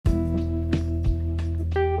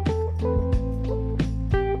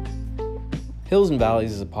Hills and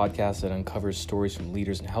Valleys is a podcast that uncovers stories from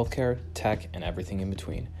leaders in healthcare, tech, and everything in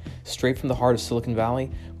between. Straight from the heart of Silicon Valley,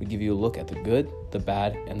 we give you a look at the good, the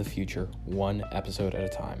bad, and the future, one episode at a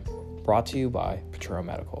time. Brought to you by Potrero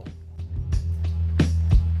Medical.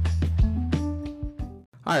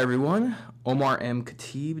 Hi everyone, Omar M.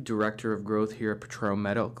 Khatib, Director of Growth here at Potrero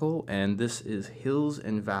Medical, and this is Hills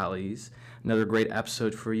and Valleys, another great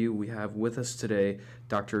episode for you. We have with us today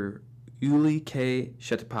Dr. Uli K.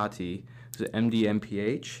 Chettipaty, who's an MD,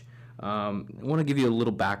 MPH. I want to give you a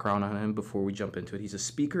little background on him before we jump into it. He's a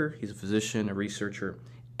speaker, he's a physician, a researcher,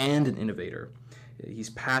 and an innovator.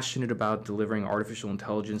 He's passionate about delivering artificial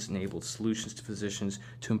intelligence-enabled solutions to physicians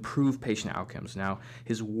to improve patient outcomes. Now,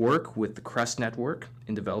 his work with the CREST Network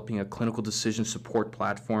in developing a clinical decision support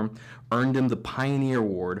platform earned him the Pioneer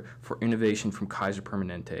Award for Innovation from Kaiser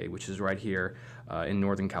Permanente, which is right here in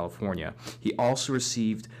Northern California. He also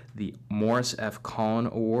received the Morris F. Collin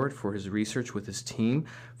Award for his research with his team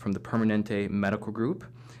from the Permanente Medical Group.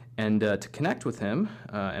 And to connect with him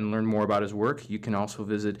and learn more about his work, you can also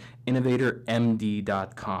visit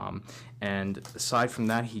innovatormd.com. And aside from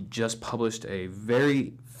that, he just published a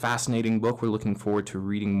very fascinating book we're looking forward to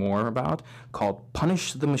reading more about called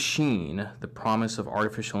Punish the Machine, The Promise of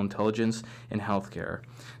Artificial Intelligence in Healthcare.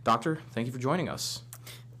 Doctor, thank you for joining us.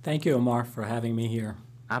 Thank you, Omar, for having me here.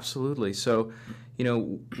 Absolutely. So,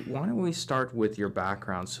 why don't we start with your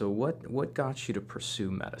background? So what got you to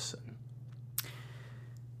pursue medicine?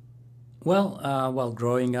 Well,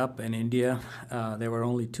 growing up in India, there were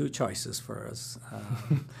only two choices for us.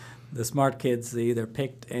 The smart kids either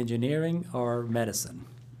picked engineering or medicine.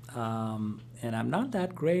 And I'm not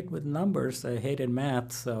that great with numbers. I hated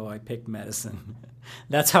math, so I picked medicine.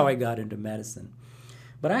 That's how I got into medicine.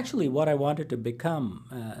 But actually, what I wanted to become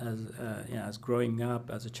as growing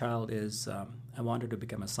up as a child is I wanted to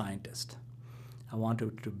become a scientist. I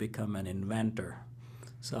wanted to become an inventor.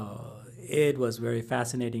 So it was very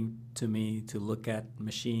fascinating to me to look at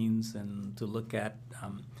machines and to look at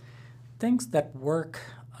things that work,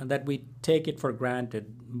 that we take it for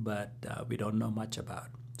granted, but we don't know much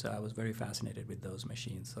about. So I was very fascinated with those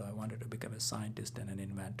machines. So I wanted to become a scientist and an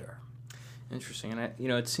inventor. Interesting. And,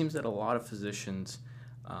 it seems that a lot of physicians,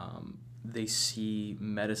 they see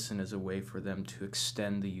medicine as a way for them to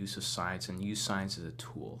extend the use of science and use science as a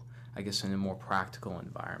tool, I guess, in a more practical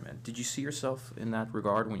environment. Did you see yourself in that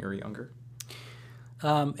regard when you were younger?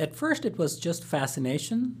 At first, it was just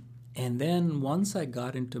fascination. And then once I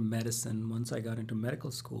got into medicine, once I got into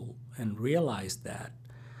medical school and realized that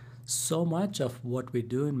so much of what we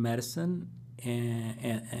do in medicine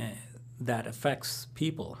and that affects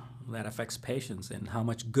people, that affects patients, and how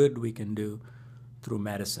much good we can do through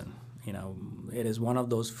medicine. It is one of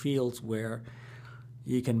those fields where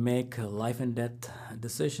you can make life and death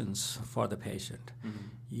decisions for the patient. Mm-hmm.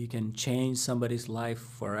 You can change somebody's life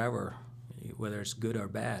forever, whether it's good or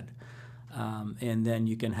bad. And then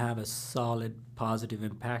you can have a solid, positive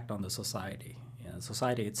impact on the society.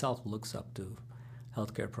 Society itself looks up to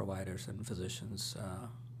healthcare providers and physicians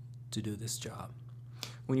to do this job.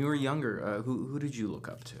 When you were younger, who did you look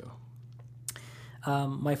up to?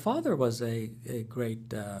 My father was a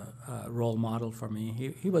great role model for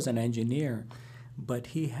me. He was an engineer, but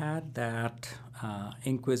he had that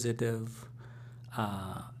inquisitive,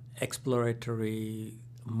 exploratory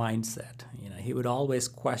mindset. He would always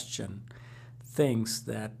question things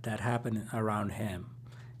that happen around him.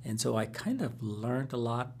 And so I kind of learned a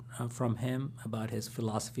lot from him about his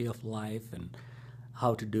philosophy of life and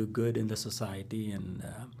how to do good in the society and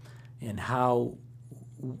how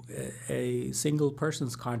a single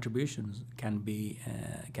person's contributions can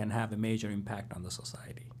have a major impact on the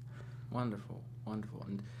society. Wonderful.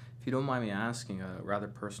 And if you don't mind me asking a rather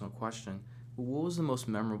personal question, what was the most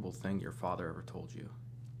memorable thing your father ever told you?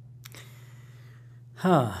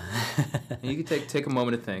 You can take a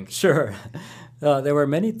moment to think. Sure. There were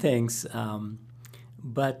many things,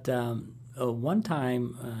 but one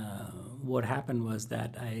time what happened was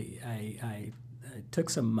that I took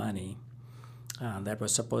some money that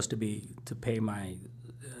was supposed to be to pay my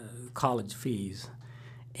college fees,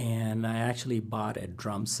 and I actually bought a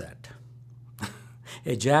drum set.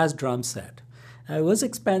 A jazz drum set. It was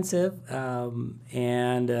expensive,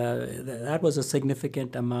 and that was a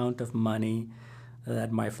significant amount of money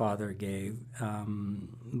that my father gave,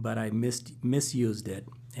 but I misused it.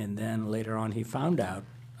 And then later on he found out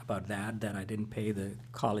about that I didn't pay the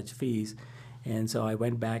college fees. And so I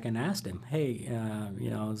went back and asked him, hey,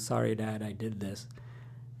 sorry, Dad, I did this.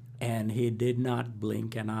 And he did not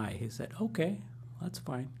blink an eye. He said, okay, that's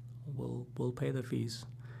fine. We'll pay the fees.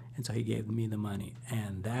 And so he gave me the money.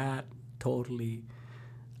 And that totally,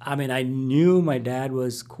 I knew my dad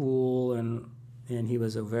was cool and and he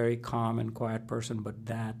was a very calm and quiet person, but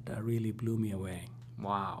that really blew me away.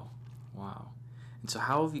 Wow. Wow. And so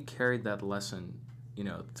how have you carried that lesson,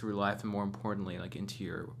 through life, and more importantly, like into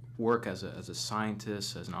your work as a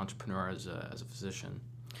scientist, as an entrepreneur, as a physician?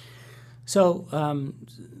 So,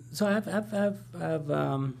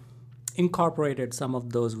 I've incorporated some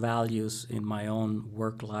of those values in my own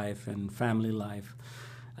work life and family life.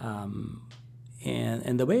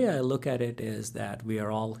 And the way I look at it is that we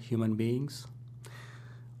are all human beings.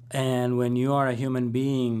 And when you are a human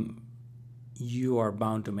being, you are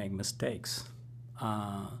bound to make mistakes.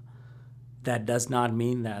 That does not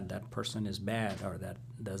mean that that person is bad, or that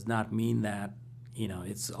does not mean that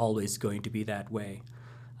it's always going to be that way.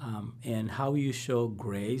 And how you show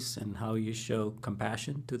grace and how you show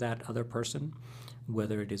compassion to that other person,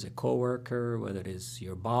 whether it is a coworker, whether it is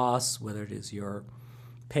your boss, whether it is your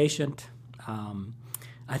patient,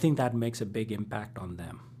 I think that makes a big impact on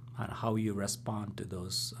them, on how you respond to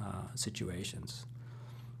those situations.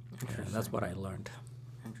 That's what I learned.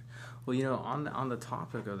 Well, on the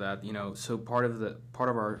topic of that, so part of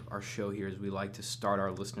our show here is we like to start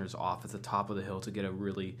our listeners off at the top of the hill to get a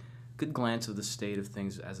really good glance of the state of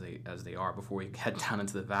things as they are before we head down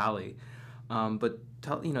into the valley. But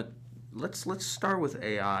let's start with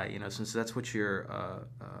AI. Since that's what your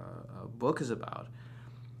book is about.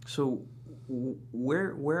 So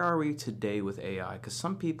where are we today with AI? Because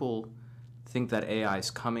some people think that AI is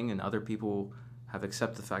coming, and other people have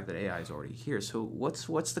accepted the fact that AI is already here. So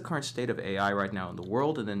what's the current state of AI right now in the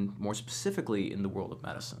world, and then more specifically in the world of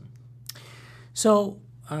medicine? So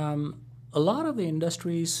a lot of the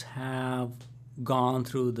industries have gone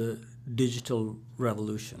through the digital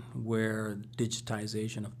revolution, where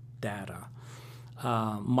digitization of data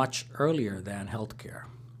much earlier than healthcare.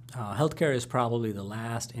 Healthcare is probably the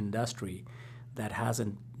last industry that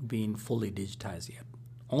hasn't been fully digitized yet.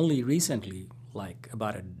 Only recently, like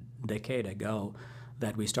about a decade ago,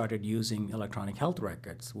 that we started using electronic health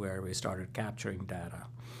records, where we started capturing data.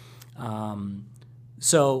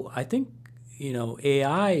 So I think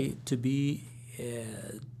AI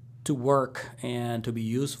to work and to be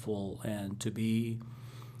useful and to be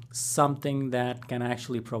something that can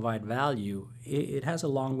actually provide value, it has a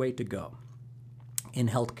long way to go in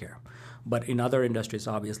healthcare. But in other industries,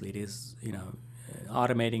 obviously, it is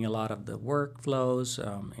automating a lot of the workflows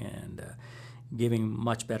and giving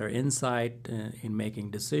much better insight in making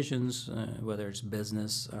decisions, whether it's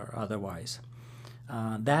business or otherwise.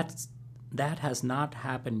 That has not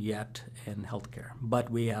happened yet in healthcare, but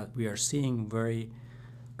we are seeing very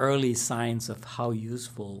early signs of how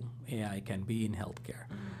useful AI can be in healthcare,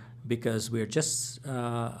 because we're just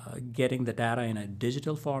getting the data in a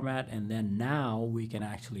digital format, and then now we can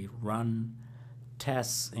actually run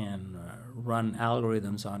tests and run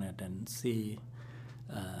algorithms on it and see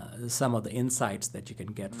some of the insights that you can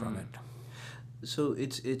get from it. So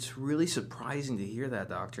it's really surprising to hear that,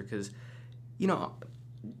 doctor, because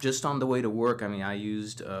just on the way to work, I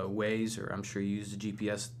used Waze, or I'm sure you used the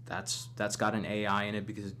GPS. That's got an AI in it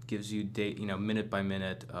because it gives you minute by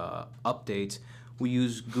minute updates. We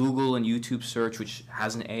use Google and YouTube search, which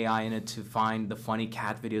has an AI in it to find the funny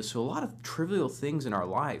cat videos. So a lot of trivial things in our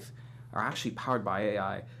life are actually powered by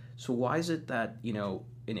AI. So why is it that an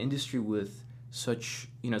industry with such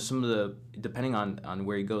some of the, depending on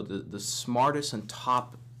where you go, the smartest and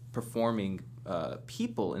top performing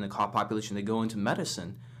people in the population, they go into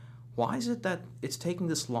medicine, why is it that it's taking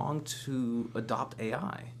this long to adopt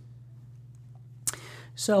AI?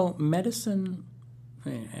 So medicine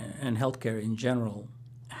and healthcare in general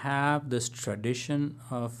have this tradition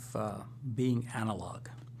of being analog.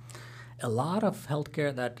 A lot of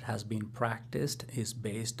healthcare that has been practiced is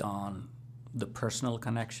based on the personal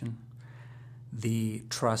connection, the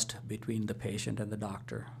trust between the patient and the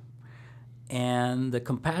doctor, and the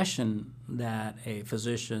compassion that a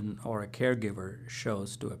physician or a caregiver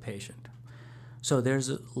shows to a patient. So there's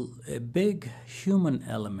a big human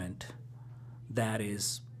element that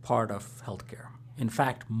is part of healthcare. In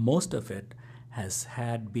fact, most of it has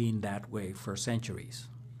been that way for centuries.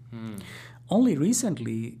 Only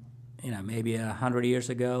recently, maybe 100 years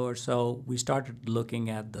ago or so, we started looking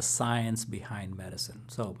at the science behind medicine.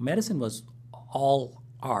 So medicine was all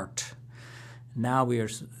art. Now we are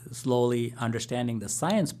slowly understanding the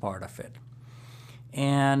science part of it.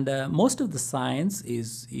 And most of the science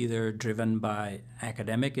is either driven by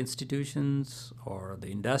academic institutions or the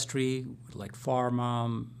industry, like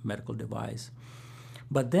pharma, medical device.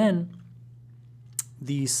 But then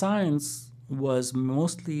the science was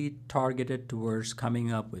mostly targeted towards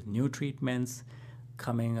coming up with new treatments,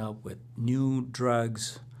 coming up with new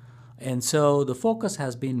drugs. And so the focus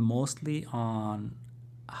has been mostly on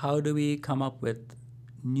how do we come up with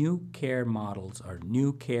new care models or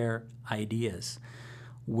new care ideas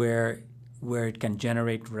where it can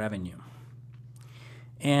generate revenue.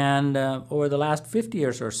 And over the last 50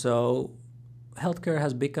 years or so, healthcare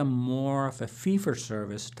has become more of a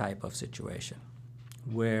fee-for-service type of situation,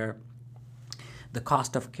 where the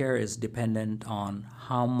cost of care is dependent on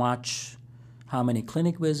how many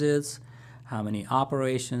clinic visits, how many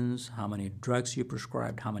operations, how many drugs you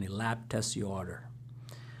prescribed, how many lab tests you order.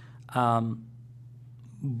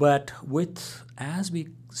 But as we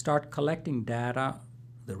start collecting data,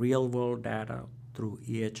 the real-world data through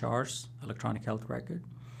EHRs, electronic health record,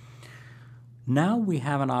 now we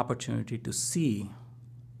have an opportunity to see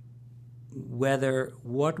whether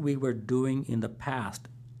what we were doing in the past,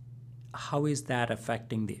 how is that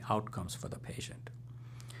affecting the outcomes for the patient.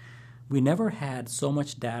 We never had so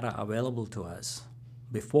much data available to us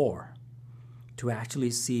before to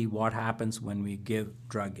actually see what happens when we give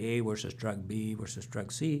drug A versus drug B versus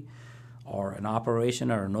drug C, or an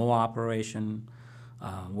operation or no operation,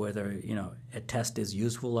 whether a test is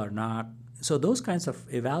useful or not. So those kinds of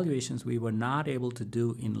evaluations we were not able to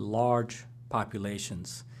do in large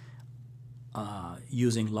populations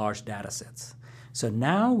using large data sets. So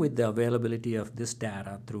now with the availability of this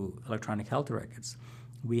data through electronic health records,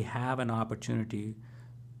 we have an opportunity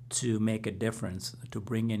to make a difference, to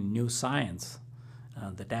bring in new science,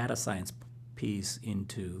 the data science piece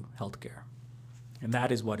into healthcare. And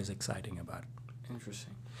that is what is exciting about it.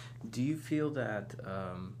 Interesting. Do you feel that,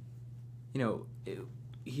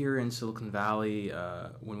 here in Silicon Valley,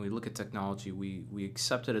 when we look at technology, we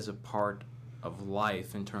accept it as a part of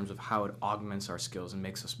life in terms of how it augments our skills and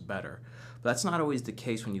makes us better. But that's not always the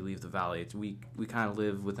case when you leave the valley. We kind of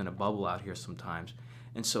live within a bubble out here sometimes.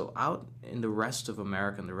 And so out in the rest of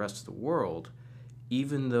America and the rest of the world,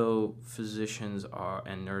 even though physicians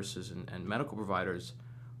and nurses and medical providers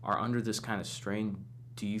are under this kind of strain,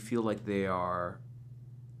 do you feel like they are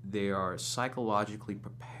psychologically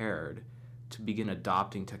prepared to begin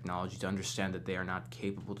adopting technology, to understand that they are not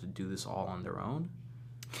capable to do this all on their own?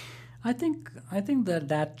 I think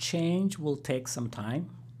that change will take some time,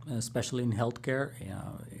 especially in healthcare.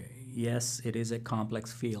 Yes, it is a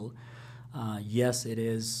complex field. Yes, it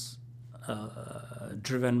is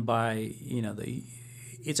driven by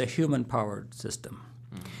it's a human-powered system.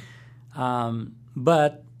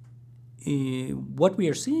 But what we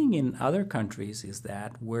are seeing in other countries is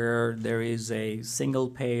that where there is a single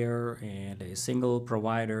payer and a single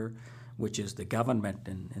provider, which is the government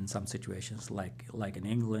in some situations, like in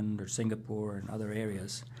England or Singapore and other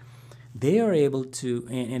areas, they are able to,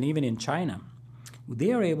 and even in China,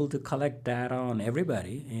 they are able to collect data on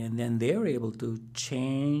everybody, and then they are able to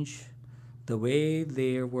change the way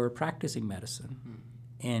they were practicing medicine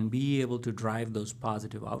and be able to drive those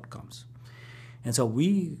positive outcomes. And so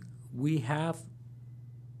we have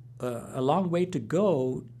a long way to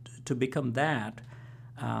go to become that,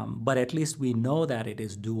 but at least we know that it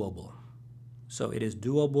is doable. So it is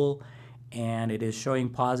doable, and it is showing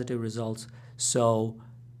positive results, so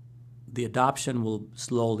the adoption will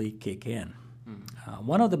slowly kick in.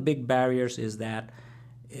 One of the big barriers is that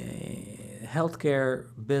healthcare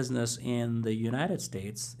business in the United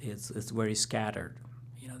States is very scattered.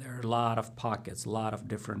 There are a lot of pockets, a lot of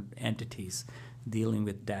different entities dealing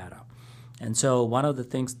with data. And so one of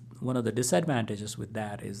the disadvantages with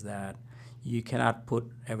that is that you cannot put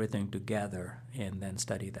everything together and then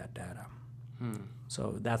study that data.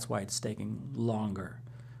 So that's why it's taking longer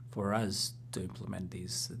for us to implement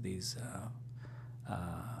these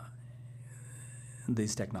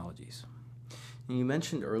technologies. And you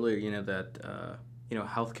mentioned earlier, that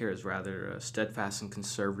healthcare is rather steadfast and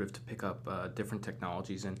conservative to pick up different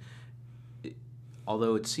technologies, and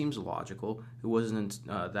although it seems logical, it wasn't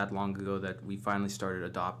that long ago that we finally started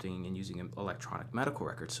adopting and using electronic medical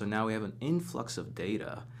records. So now we have an influx of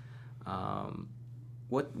data.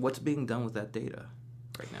 What's being done with that data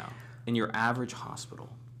right now in your average hospital?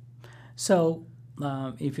 So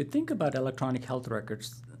if you think about electronic health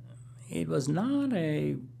records, it was not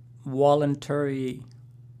a voluntary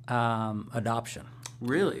adoption.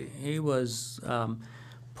 Really? It was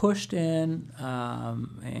pushed in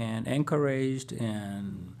and encouraged,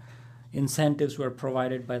 and incentives were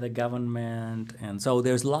provided by the government, and so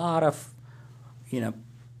there's a lot of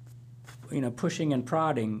pushing and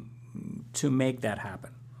prodding to make that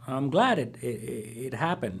happen. I'm glad it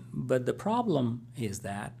happened, but the problem is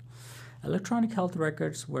that electronic health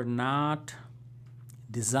records were not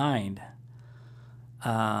designed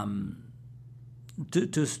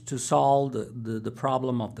to solve the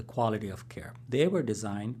problem of the quality of care. They were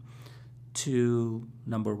designed to,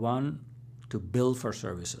 number one, to bill for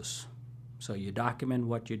services. So you document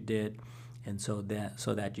what you did, and so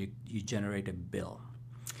that you generate a bill.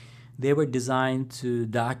 They were designed to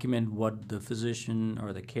document what the physician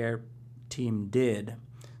or the care team did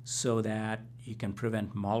so that you can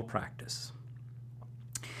prevent malpractice.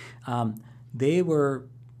 They were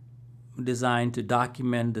designed to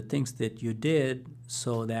document the things that you did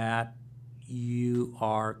so that you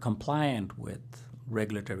are compliant with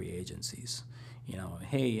regulatory agencies.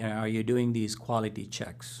 Hey, are you doing these quality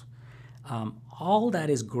checks? All that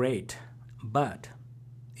is great, but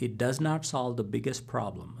it does not solve the biggest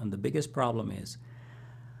problem. And the biggest problem is,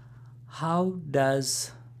 how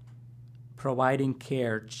does providing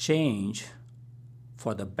care change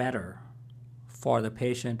for the better for the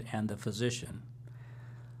patient and the physician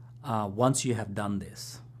once you have done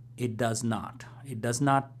this? It does not. It does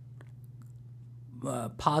not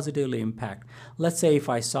positively impact. Let's say if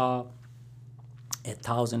I saw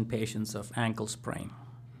 1,000 patients of ankle sprain,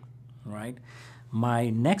 right? My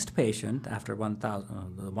next patient, after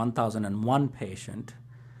 1,001 patient,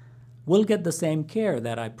 will get the same care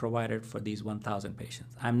that I provided for these 1,000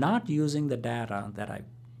 patients. I'm not using the data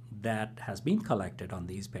that has been collected on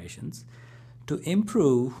these patients to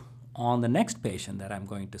improve on the next patient that I'm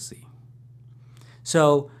going to see.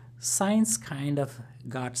 So science kind of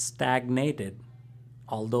got stagnated,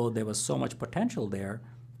 although there was so much potential there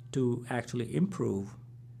to actually improve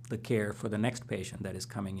the care for the next patient that is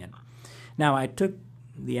coming in. Now, I took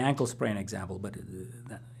the ankle sprain example, but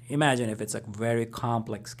imagine if it's a very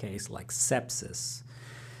complex case like sepsis,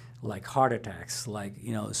 like heart attacks,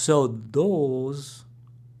 so those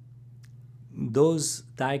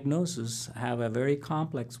diagnoses have a very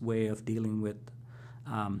complex way of dealing with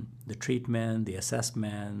the treatment, the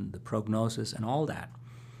assessment, the prognosis, and all that.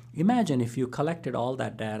 Imagine if you collected all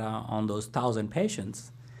that data on those 1,000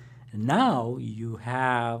 patients. Now you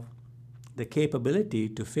have the capability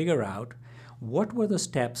to figure out what were the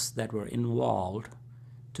steps that were involved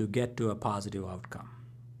to get to a positive outcome.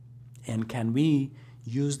 And can we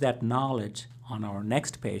use that knowledge on our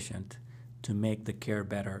next patient to make the care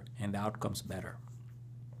better and the outcomes better?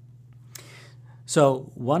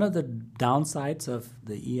 So one of the downsides of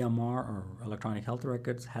the EMR or electronic health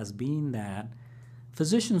records has been that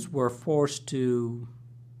physicians were forced to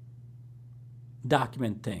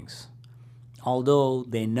document things, although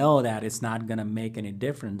they know that it's not going to make any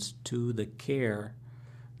difference to the care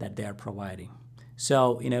that they're providing.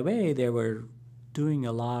 So in a way, they were doing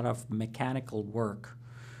a lot of mechanical work,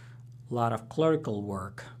 a lot of clerical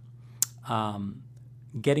work,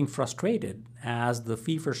 getting frustrated as the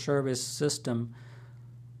fee-for-service system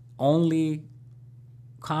only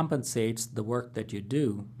compensates the work that you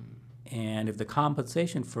do. And if the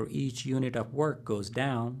compensation for each unit of work goes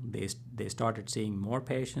down, they started seeing more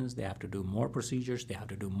patients, they have to do more procedures, they have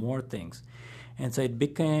to do more things. And so it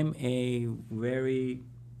became a very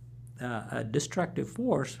a destructive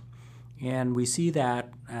force, and we see that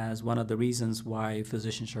as one of the reasons why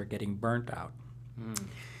physicians are getting burnt out.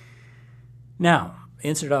 Now,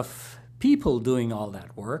 instead of people doing all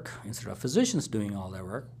that work, instead of physicians doing all that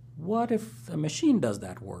work, what if a machine does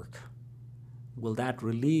that work? Will that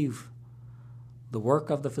relieve the work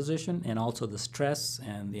of the physician and also the stress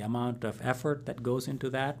and the amount of effort that goes into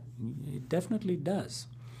that? It definitely does.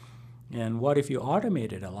 And what if you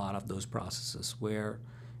automated a lot of those processes where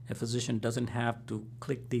a physician doesn't have to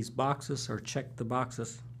click these boxes or check the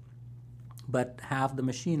boxes, but have the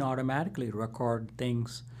machine automatically record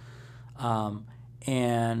things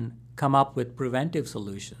and come up with preventive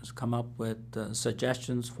solutions, come up with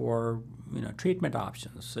suggestions for treatment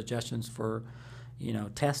options, suggestions for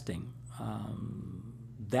testing.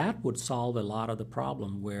 That would solve a lot of the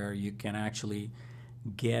problem where you can actually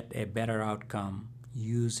get a better outcome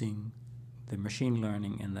using the machine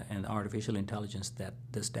learning and artificial intelligence that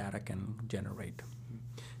this data can generate.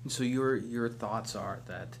 And so your thoughts are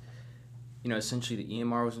that, essentially the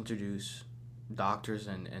EMR was introduced, doctors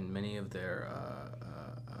and many of their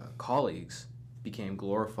colleagues became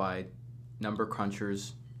glorified number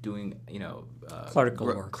crunchers doing, clerical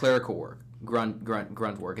work,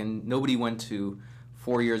 grunt work, and nobody went to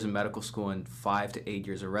 4 years of medical school and 5 to 8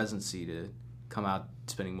 years of residency to come out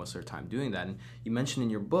spending most of their time doing that. And you mentioned in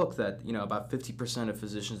your book that about 50% of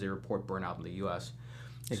physicians, they report burnout in the U.S.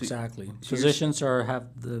 Exactly. Physicians have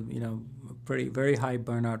the very high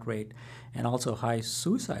burnout rate and also high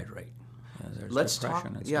suicide rate. Let's talk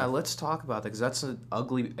about that, because that's an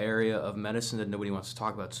ugly area of medicine that nobody wants to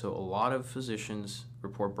talk about. So a lot of physicians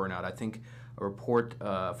report burnout. I think a report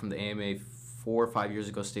from the AMA 4 or 5 years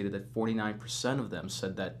ago stated that 49% of them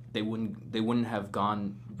said that they wouldn't have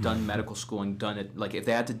done medical school and done it. Like if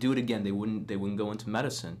they had to do it again, they wouldn't go into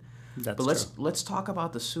medicine. That's But true. let's talk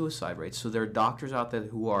about the suicide rate. So there are doctors out there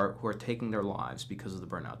who are taking their lives because of the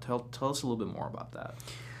burnout. Tell us a little bit more about that.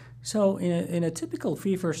 So in a typical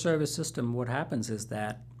fee-for-service system, what happens is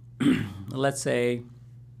that, let's say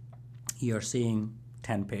you're seeing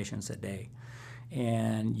 10 patients a day,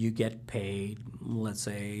 and you get paid, let's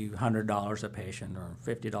say, $100 a patient or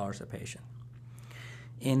 $50 a patient.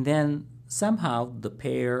 And then somehow the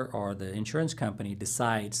payer or the insurance company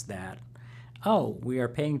decides that, oh, we are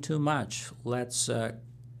paying too much. Let's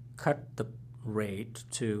cut the rate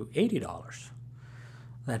to $80.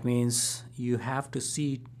 That means you have to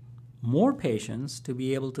see more patients to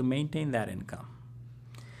be able to maintain that income.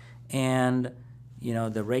 And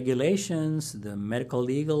the regulations, the medical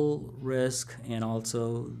legal risk, and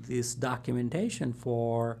also this documentation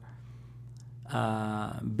for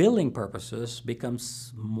billing purposes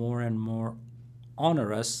becomes more and more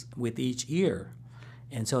onerous with each year.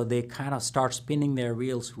 And so they kind of start spinning their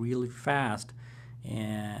wheels really fast.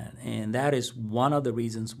 And that is one of the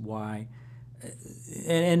reasons why,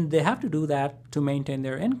 and they have to do that to maintain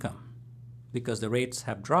their income, because the rates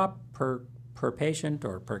have dropped per patient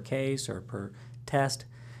or per case or per test,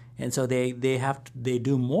 and so they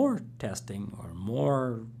do more testing or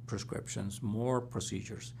more prescriptions, more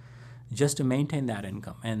procedures, just to maintain that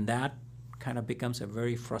income, and that kind of becomes a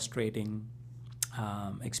very frustrating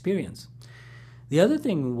experience. The other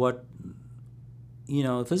thing,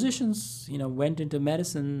 physicians went into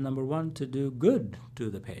medicine, number one, to do good to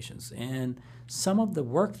the patients, and some of the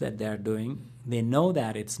work that they're doing, they know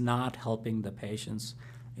that it's not helping the patients,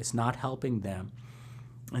 it's not helping them,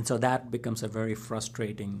 and so that becomes a very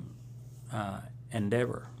frustrating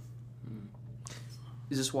endeavor.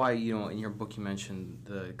 Is this why, in your book you mentioned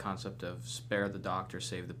the concept of spare the doctor,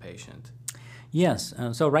 save the patient? Yes.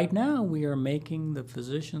 So right now we are making the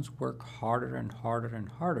physicians work harder and harder and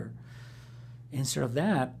harder. Instead of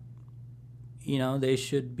that, they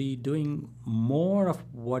should be doing more of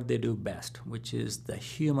what they do best, which is the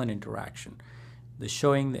human interaction, the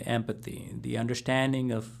showing the empathy, the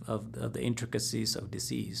understanding of the intricacies of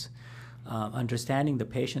disease, understanding the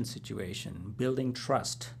patient situation, building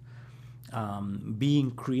trust,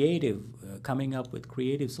 being creative, coming up with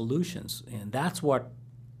creative solutions. And that's what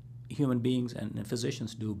human beings and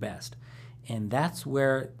physicians do best. And that's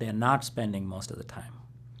where they're not spending most of the time.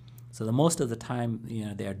 So the most of the time,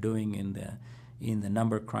 they are doing in the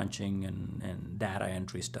number crunching and data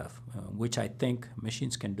entry stuff, which I think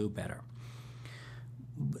machines can do better.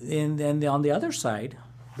 And then on the other side,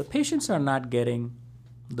 the patients are not getting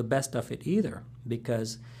the best of it either,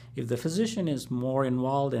 because if the physician is more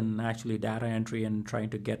involved in actually data entry and trying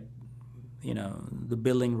to get the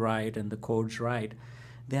billing right and the codes right,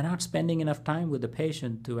 they're not spending enough time with the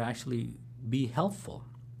patient to actually be helpful.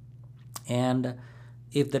 And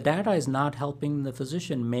if the data is not helping the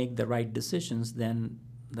physician make the right decisions, then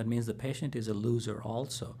that means the patient is a loser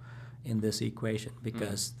also in this equation,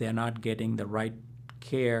 because they're not getting the right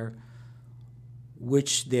care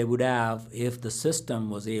which they would have if the system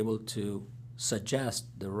was able to suggest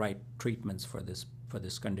the right treatments for this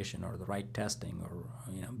condition, or the right testing, or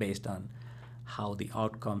based on how the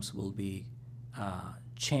outcomes will be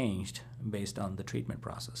changed based on the treatment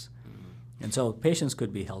process. And so patients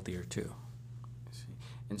could be healthier too. I see.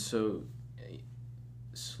 And so a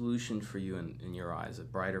solution for you in your eyes, a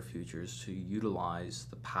brighter future, is to utilize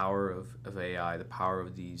the power of AI, the power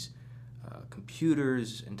of these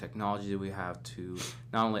computers and technology that we have to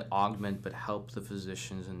not only augment but help the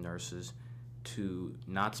physicians and nurses to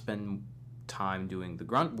not spend time doing the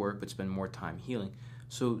grunt work but spend more time healing.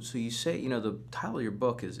 So you say, the title of your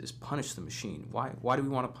book is Punish the Machine. Why do we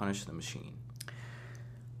want to punish the machine?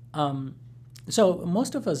 So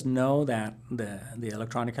most of us know that the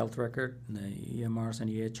electronic health record, the EMRs and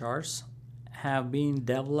EHRs, have been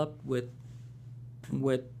developed with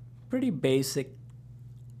pretty basic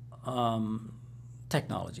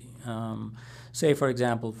technology. Say, for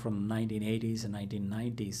example, from 1980s and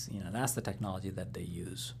 1990s, that's the technology that they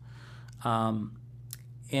use.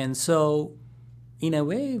 And so, in a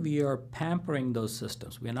way, we are pampering those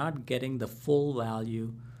systems. We're not getting the full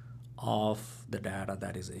value of the data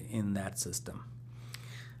that is in that system.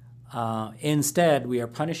 Instead, we are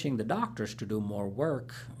punishing the doctors to do more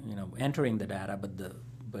work, entering the data, but the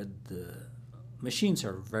machines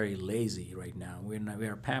are very lazy right now. We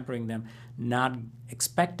are pampering them, not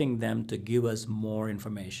expecting them to give us more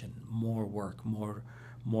information, more work,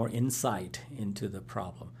 more insight into the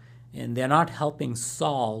problem. And they're not helping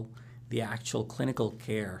solve the actual clinical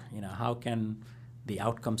care. How can the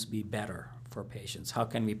outcomes be better for patients? How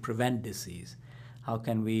can we prevent disease? How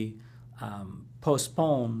can we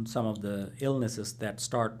postpone some of the illnesses that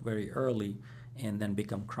start very early and then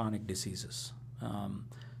become chronic diseases.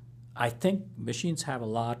 I think machines have a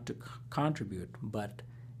lot to contribute, but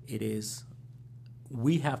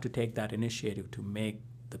we have to take that initiative to make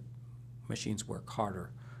the machines work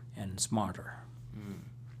harder and smarter.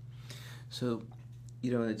 So,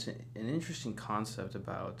 it's an interesting concept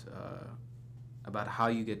about how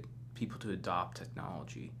you get people to adopt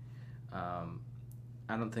technology.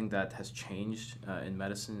 I don't think that has changed in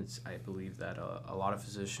medicine. I believe that a lot of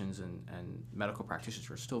physicians and medical practitioners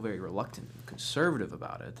are still very reluctant and conservative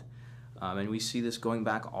about it. And we see this going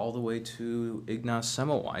back all the way to Ignaz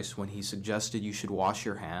Semmelweis when he suggested you should wash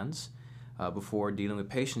your hands before dealing with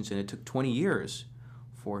patients, and it took 20 years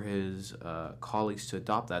for his colleagues to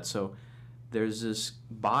adopt that. So there's this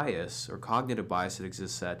bias or cognitive bias that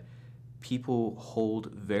exists that people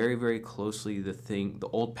hold very, very closely the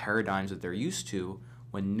old paradigms that they're used to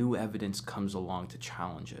when new evidence comes along to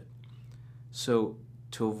challenge it. So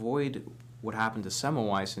to avoid what happened to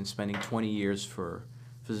Semmelweis and spending 20 years for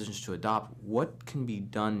physicians to adopt, what can be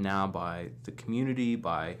done now by the community,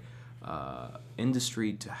 by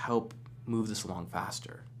industry to help move this along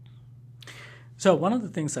faster? So one of the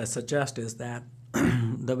things I suggest is that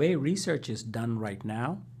the way research is done right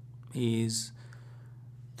now is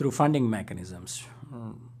through funding mechanisms.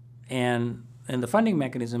 And the funding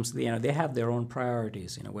mechanisms, they have their own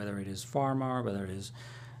priorities, whether it is pharma, whether it is,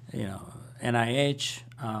 NIH.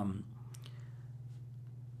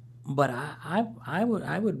 But I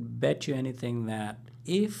would bet you anything that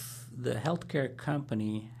if the healthcare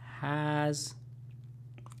company has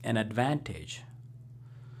an advantage,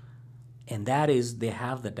 and that is they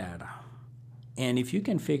have the data, and if you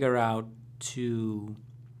can figure out to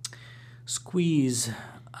squeeze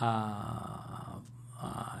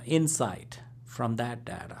insight from that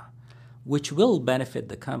data, which will benefit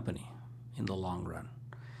the company in the long run,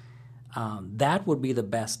 that would be the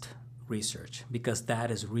best research, because that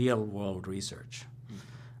is real-world research.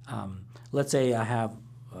 Let's say I have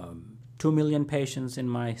 2 million patients in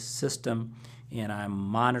my system, and I'm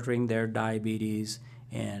monitoring their diabetes,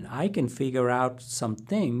 and I can figure out some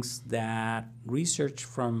things that research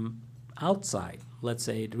from outside, let's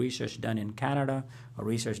say research done in Canada or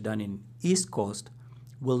research done in East Coast,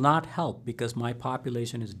 will not help because my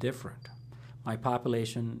population is different. My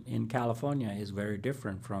population in California is very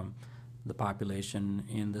different from the population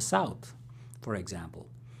in the South, for example,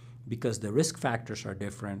 because the risk factors are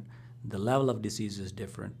different, the level of disease is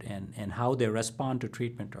different, and how they respond to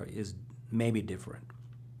treatment is maybe different.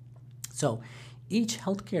 So each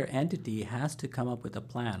healthcare entity has to come up with a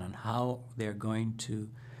plan on how they're going to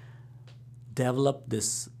develop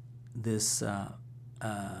this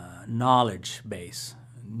knowledge base,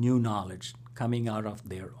 new knowledge coming out of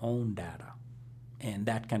their own data. And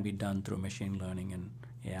that can be done through machine learning and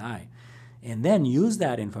AI. And then use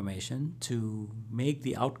that information to make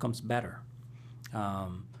the outcomes better.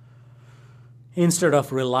 Instead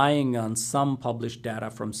of relying on some published data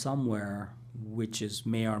from somewhere which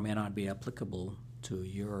may or may not be applicable to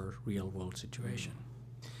your real-world situation.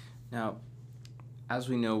 Now, as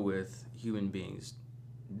we know with human beings,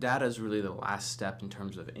 data is really the last step in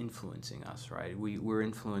terms of influencing us, right? We're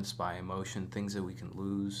influenced by emotion, things that we can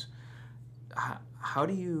lose. How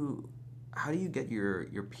do you get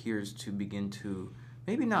your peers to begin to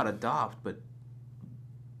maybe not adopt, but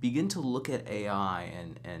begin to look at AI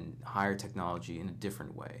and higher technology in a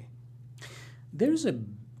different way? There's a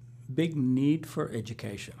big need for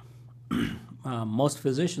education. Most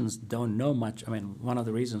physicians don't know much. I mean, one of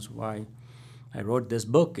the reasons why I wrote this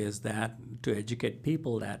book is that to educate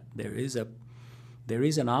people that there is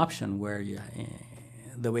an option where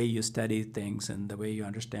the way you study things and the way you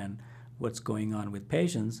understand what's going on with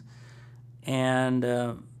patients, and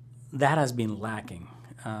that has been lacking,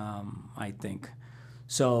 I think.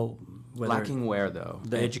 So lacking where though?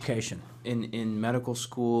 The education in medical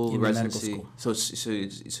school, in residency. Medical school.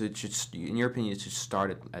 So it should, in your opinion, it should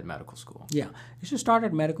start at medical school. Yeah, it should start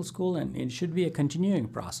at medical school, and it should be a continuing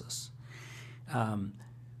process.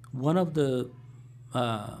 One of the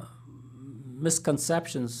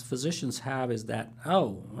misconceptions physicians have is that,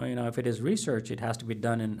 if it is research, it has to be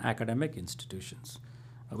done in academic institutions.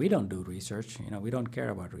 We don't do research. We don't care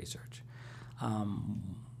about research.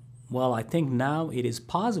 Well, I think now it is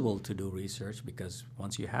possible to do research because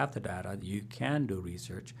once you have the data, you can do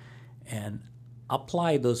research and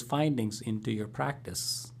apply those findings into your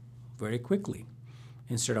practice very quickly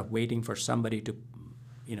instead of waiting for somebody to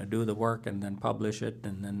do the work and then publish it,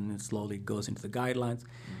 and then it slowly goes into the guidelines,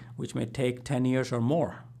 which may take 10 years or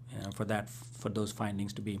more for those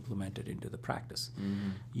findings to be implemented into the practice.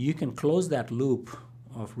 Mm-hmm. You can close that loop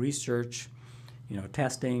of research,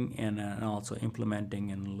 testing and also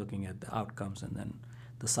implementing and looking at the outcomes, and then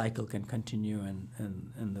the cycle can continue,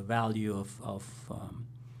 and the value of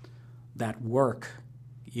that work,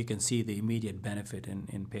 you can see the immediate benefit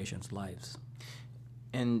in patients' lives.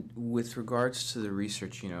 And with regards to the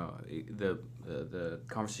research, the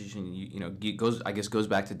conversation, goes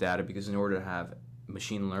back to data, because in order to have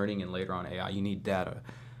machine learning and later on AI, you need data.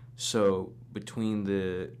 So between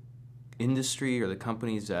the industry or the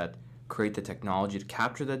companies that create the technology to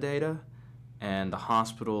capture the data and the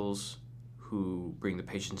hospitals who bring the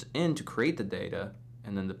patients in to create the data,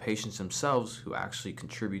 and then the patients themselves who actually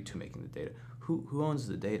contribute to making the data, who owns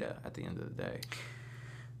the data at the end of the day?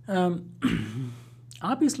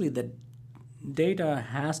 Obviously, the data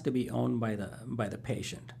has to be owned by the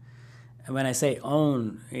patient. And when I say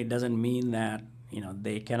own, it doesn't mean that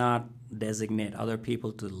they cannot designate other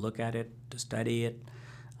people to look at it, to study it.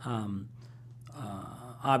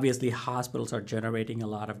 Obviously, hospitals are generating a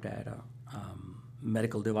lot of data.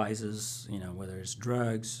 Medical devices, whether it's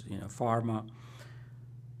drugs, pharma.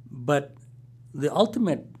 But the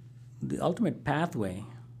ultimate pathway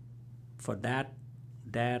for that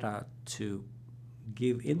data to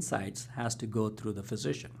give insights has to go through the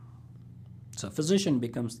physician. So physician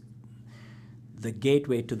becomes the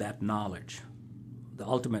gateway to that knowledge, the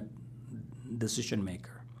ultimate decision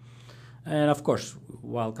maker. And of course,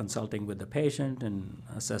 while consulting with the patient and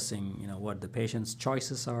assessing, what the patient's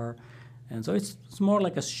choices are. And so it's more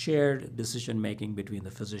like a shared decision making between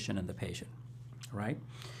the physician and the patient, right?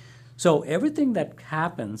 So everything that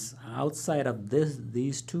happens outside of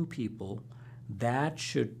these two people, that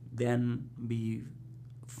should then be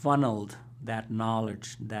funneled, that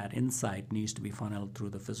knowledge, that insight needs to be funneled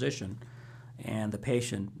through the physician and the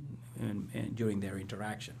patient during their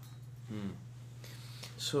interaction.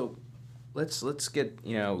 So let's get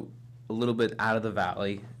a little bit out of the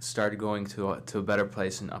valley, start going to a better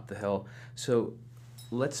place and up the hill. So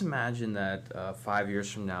let's imagine that 5 years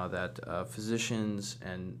from now that physicians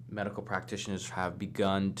and medical practitioners have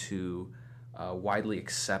begun to widely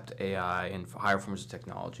accept AI and higher forms of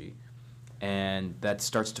technology, and that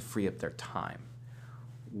starts to free up their time.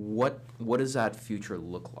 What does that future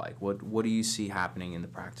look like? What do you see happening in the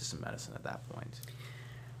practice of medicine at that point?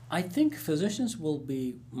 I think physicians will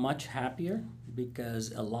be much happier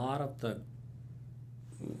because a lot of the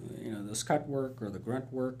scut work or the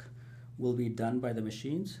grunt work will be done by the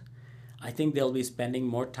machines. I think they'll be spending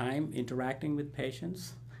more time interacting with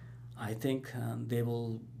patients. I think they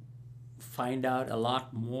will find out a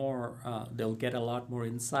lot more. They'll get a lot more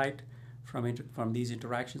insight from these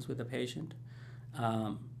interactions with the patient.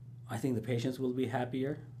 I think the patients will be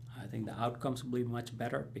happier. I think the outcomes will be much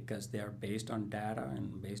better because they are based on data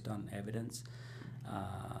and based on evidence,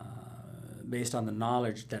 based on the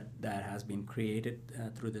knowledge that has been created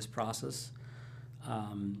through this process.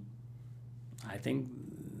 I think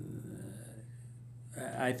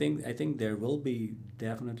there will be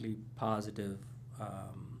definitely positive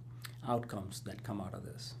outcomes that come out of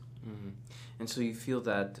this. Mm-hmm. And so you feel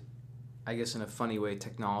that, I guess in a funny way,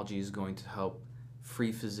 technology is going to help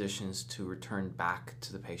free physicians to return back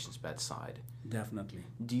to the patient's bedside. Definitely.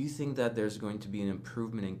 Do you think that there's going to be an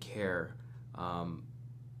improvement in care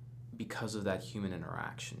because of that human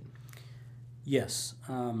interaction? Yes.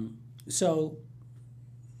 So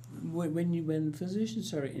when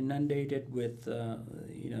physicians are inundated with the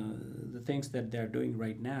things that they're doing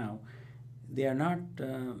right now, they are not.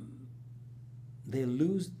 They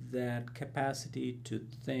lose that capacity to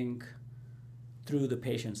think through the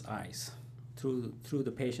patient's eyes. Through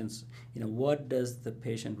the patient's, what does the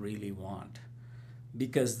patient really want?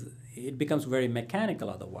 Because it becomes very mechanical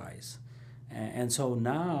otherwise. And so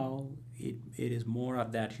now it is more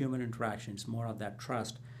of that human interaction, it's more of that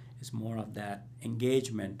trust, it's more of that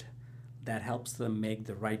engagement that helps them make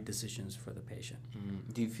the right decisions for the patient.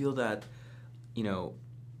 Mm-hmm. Do you feel that,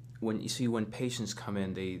 when patients come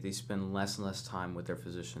in, they spend less and less time with their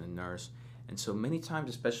physician and nurse, and so many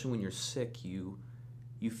times, especially when you're sick, you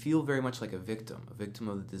feel very much like a victim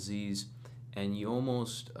of the disease, and you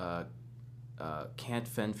almost can't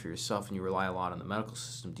fend for yourself, and you rely a lot on the medical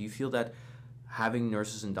system. Do you feel that having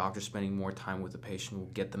nurses and doctors spending more time with the patient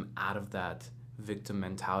will get them out of that victim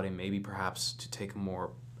mentality, and maybe perhaps to take a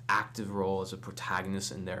more active role as a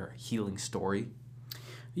protagonist in their healing story?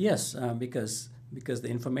 Yes, because the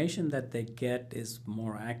information that they get is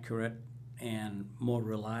more accurate and more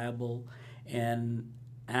reliable, and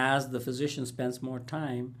as the physician spends more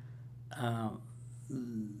time,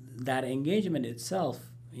 that engagement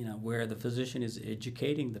itself, where the physician is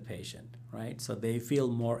educating the patient, right? So they feel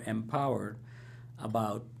more empowered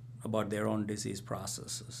about their own disease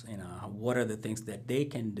processes. What are the things that they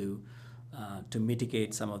can do to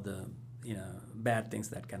mitigate some of the bad things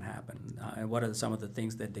that can happen, and what are some of the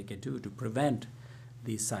things that they can do to prevent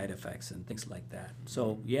these side effects and things like that.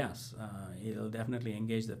 So yes, it'll definitely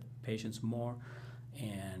engage the patients more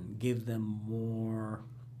and give them more,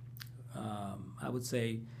 I would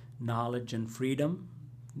say, knowledge and freedom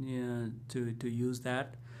to use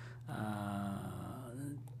that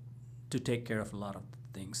to take care of a lot of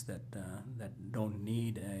things that don't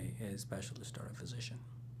need a specialist or a physician.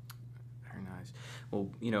 Very nice. Well,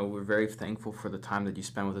 we're very thankful for the time that you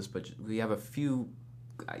spend with us, but we have a few,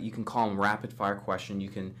 you can call them rapid fire questions. You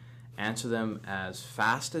can answer them as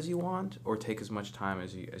fast as you want or take as much time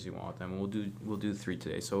as you want them. We'll do 3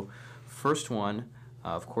 today. So first one,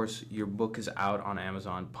 of course, your book is out on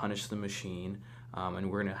Amazon, Punish the Machine, and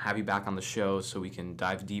we're going to have you back on the show so we can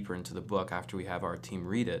dive deeper into the book after we have our team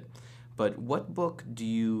read it. But what book do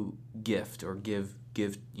you gift or give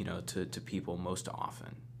to people most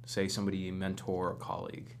often? Say somebody, a mentor or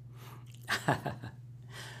colleague.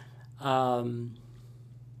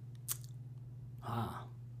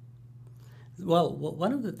 Well,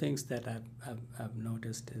 one of the things that I've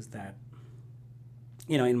noticed is that,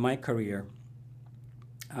 in my career,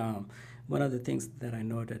 one of the things that I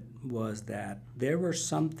noted was that there were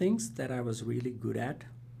some things that I was really good at,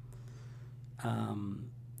 and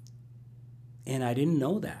I didn't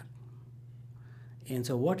know that. And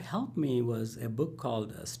so what helped me was a book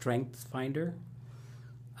called Strengths Finder.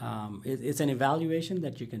 It's an evaluation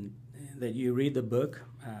that you read the book.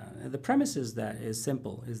 The premise is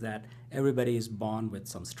simple, is that everybody is born with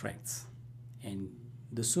some strengths. And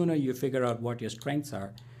the sooner you figure out what your strengths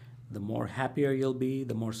are, the more happier you'll be,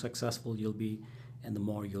 the more successful you'll be, and the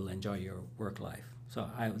more you'll enjoy your work life. So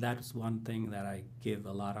that's one thing that I give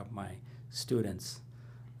a lot of my students,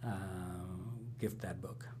 gift that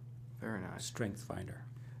book. Very nice. Strengths Finder.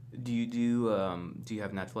 Do you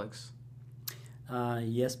have Netflix?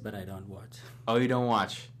 Yes, but I don't watch. Oh, you don't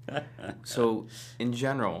watch? So, in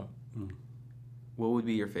general, what would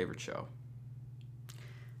be your favorite show?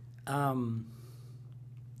 On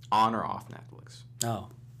or off Netflix? Oh.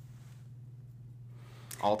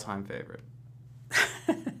 All-time favorite?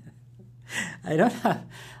 I don't have.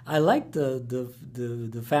 I like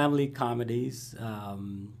the family comedies.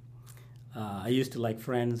 I used to like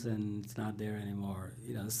Friends, and it's not there anymore.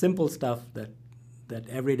 Simple stuff that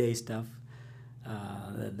everyday stuff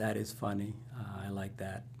that is funny. I like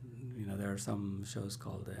that. There are some shows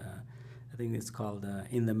called, I think it's called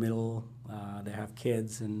In the Middle. They have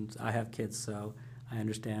kids, and I have kids, so I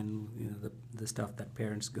understand the stuff that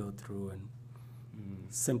parents go through and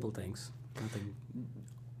simple things. Nothing.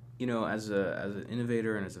 As an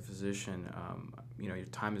innovator and as a physician, your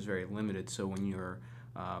time is very limited. So when you're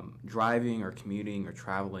driving or commuting or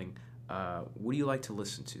traveling, what do you like to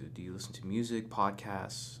listen to? Do you listen to music,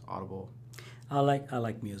 podcasts, Audible? I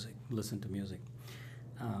like music. Listen to music,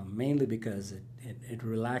 mainly because it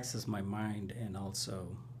relaxes my mind and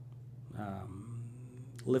also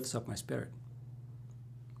lifts up my spirit.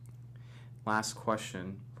 Last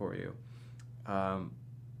question for you.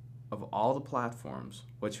 Of all the platforms,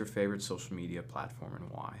 what's your favorite social media platform and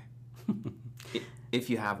why? If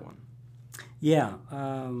you have one. Yeah,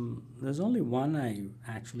 there's only one I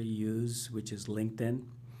actually use, which is LinkedIn.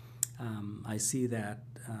 I see that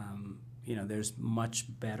there's much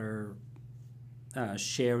better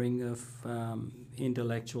sharing of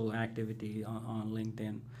intellectual activity on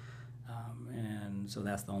LinkedIn, and so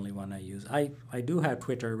that's the only one I use. I do have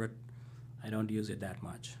Twitter, but I don't use it that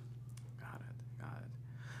much. Got it.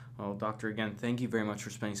 Well, Doctor, again, thank you very much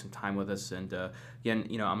for spending some time with us. And again,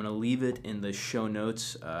 I'm going to leave it in the show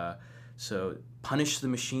notes. So, Punish the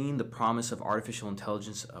Machine, The Promise of Artificial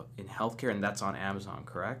Intelligence in Healthcare, and that's on Amazon,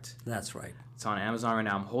 correct? That's right. It's on Amazon right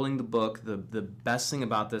now. I'm holding the book. The best thing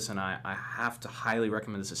about this, and I have to highly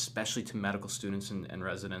recommend this, especially to medical students and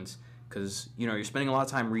residents, because, you're spending a lot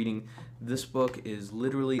of time reading. This book is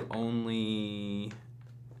literally only,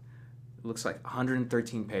 it looks like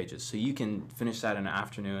 113 pages, so you can finish that in an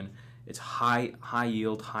afternoon. It's high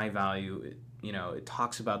yield, high value. It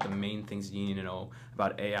talks about the main things you need to know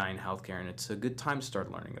about AI in healthcare, and it's a good time to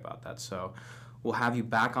start learning about that. So we'll have you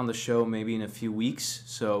back on the show maybe in a few weeks.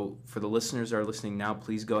 So for the listeners that are listening now,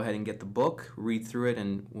 please go ahead and get the book, read through it,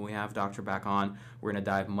 and when we have Doctor back on, we're going to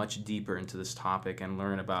dive much deeper into this topic and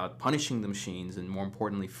learn about punishing the machines and, more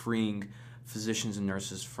importantly, freeing physicians and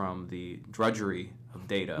nurses from the drudgery of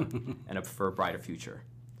data and for a brighter future.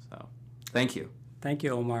 So thank you. Thank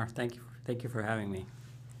you, Omar. Thank you for having me.